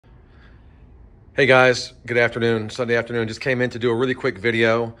Hey guys, good afternoon, Sunday afternoon. Just came in to do a really quick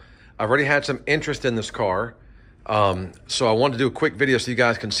video. I've already had some interest in this car. So I wanted to do a quick video so you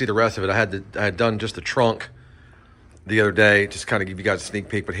guys can see the rest of it. I had done just the trunk the other day, just kind of give you guys a sneak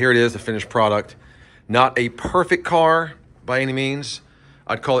peek. But here it is, the finished product. Not a perfect car by any means.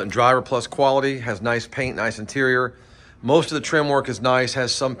 I'd call it in driver plus quality. Has nice paint, nice interior. Most of the trim work is nice,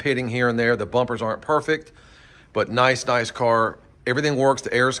 has some pitting here and there. The bumpers aren't perfect, but nice car. Everything works,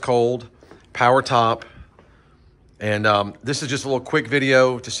 the air is cold. Power top. And this is just a little quick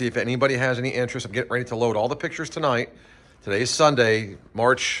video to see if anybody has any interest. I'm getting ready to load all the pictures tonight. Today is Sunday,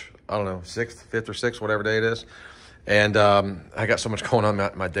 March, I don't know, 6th, 5th or 6th, whatever day it is. And I got so much going on,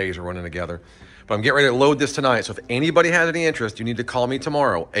 my days are running together. But I'm getting ready to load this tonight. So if anybody has any interest, you need to call me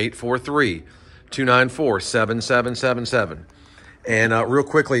tomorrow, 843-294-7777. And real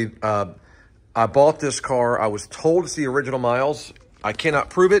quickly, I bought this car. I was told it's the original miles. I cannot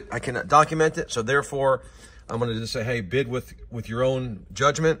prove it. I cannot document it. So therefore, I'm going to just say, hey, bid with your own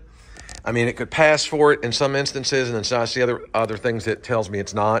judgment. I mean, it could pass for it in some instances, and then I see other things that tells me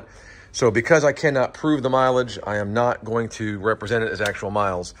it's not. So because I cannot prove the mileage, I am not going to represent it as actual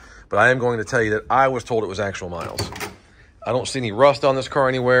miles. But I am going to tell you that I was told it was actual miles. I don't see any rust on this car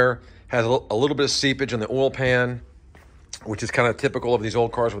anywhere. Has a little bit of seepage in the oil pan, which is kind of typical of these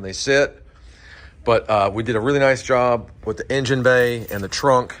old cars when they sit. But we did a really nice job with the engine bay and the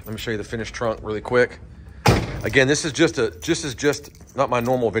trunk. Let me show you the finished trunk really quick. Again, this is just not my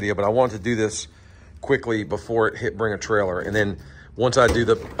normal video, but I wanted to do this quickly before it hit bring a trailer. And then once I do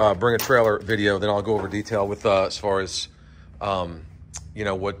the bring a trailer video, then I'll go over detail with as far as you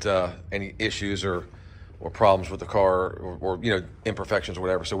know, what any issues or problems with the car or you know, imperfections or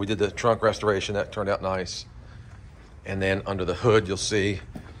whatever. So we did the trunk restoration. That turned out nice. And then under the hood, you'll see.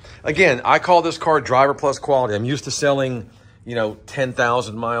 Again, I call this car driver plus quality. I'm used to selling, you know,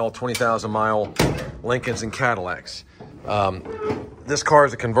 10,000 mile, 20,000 mile Lincolns and Cadillacs. This car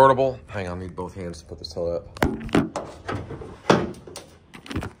is a convertible. Hang on, I need both hands to put this hood up.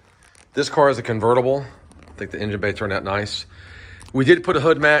 This car is a convertible. I think the engine bay turned out nice. We did put a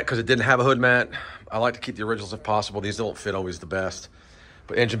hood mat because it didn't have a hood mat. I like to keep the originals if possible. These don't fit always the best.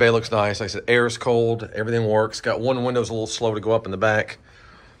 But engine bay looks nice. Like I said, air is cold. Everything works. Got one window's a little slow to go up in the back.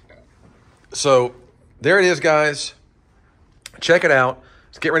 So there it is, guys. Check it out.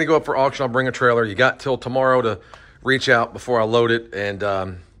 Let's get ready to go up for auction. I'll bring a trailer. You got till tomorrow to reach out before I load it,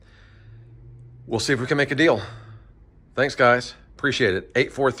 and we'll see if we can make a deal. Thanks, guys. Appreciate it.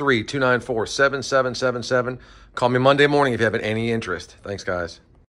 843-294-7777. Call me Monday morning if you have any interest. Thanks, guys.